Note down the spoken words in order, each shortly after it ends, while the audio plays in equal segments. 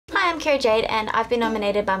Kira Jade and I've been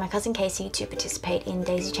nominated by my cousin Casey to participate in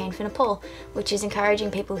Daisy Chain for Nepal, which is encouraging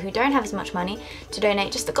people who don't have as much money to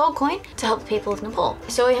donate just a gold coin to help the people of Nepal.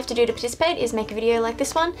 So all you have to do to participate is make a video like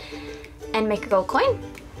this one and make a gold coin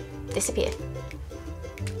disappear.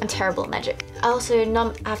 I'm terrible at magic. I also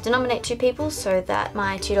have to nominate 2 people so that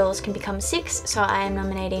my $2 can become 6, so I am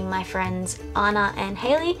nominating my friends Anna and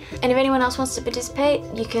Haley. And if anyone else wants to participate,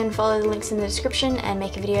 you can follow the links in the description and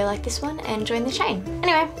make a video like this one and join the chain.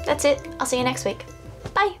 Anyway, that's it. I'll see you next week.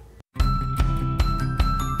 Bye!